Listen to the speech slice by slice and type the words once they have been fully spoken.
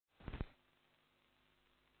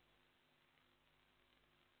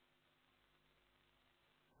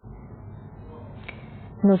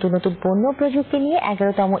নতুন নতুন পণ্য প্রযুক্তি নিয়ে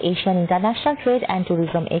 11তম Asian international trade and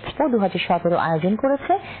tourism expo 2017 আয়োজন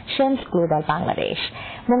করেছে CEMS গ্লোবাল বাংলাদেশ।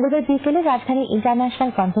 মঙ্গলবার বিকেলে রাজধানীর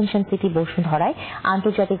ইন্টারন্যাশনাল কনভেনশন সিটি বসুন্ধরায়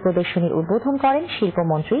আন্তর্জাতিক প্রদর্শনীর উদ্বোধন করেন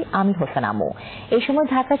শিল্পমন্ত্রী আমির হোসেন আমু। এই সময়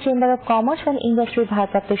Dhaka chamber of commerce and ইন্ডাস্ট্রির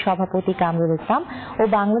ভারপ্রাপ্ত সভাপতি কামরুল ইসলাম ও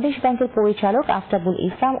বাংলাদেশ ব্যাংকের পরিচালক আফতাবুল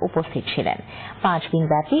ইসলাম উপস্থিত ছিলেন। 5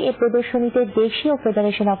 দিনব্যাপী এই প্রদর্শনীতে দেশীয়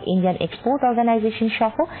federation of Indian export organisation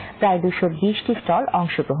সহ প্রায় 220টি স্টল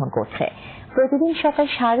অংশগ্রহণ করছে। প্রতিদিন সকাল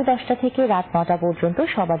 10:30 থেকে রাত 9টা পর্যন্ত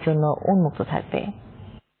সবার জন্য উন্মুক্ত থাকবে।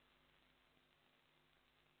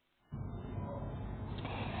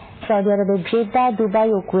 সৌদি আরবের জেদ্দা, দুবাই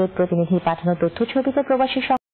ও কুয়েত প্রতিনিধির পাঠানো তথ্যছবিতে প্রবাসী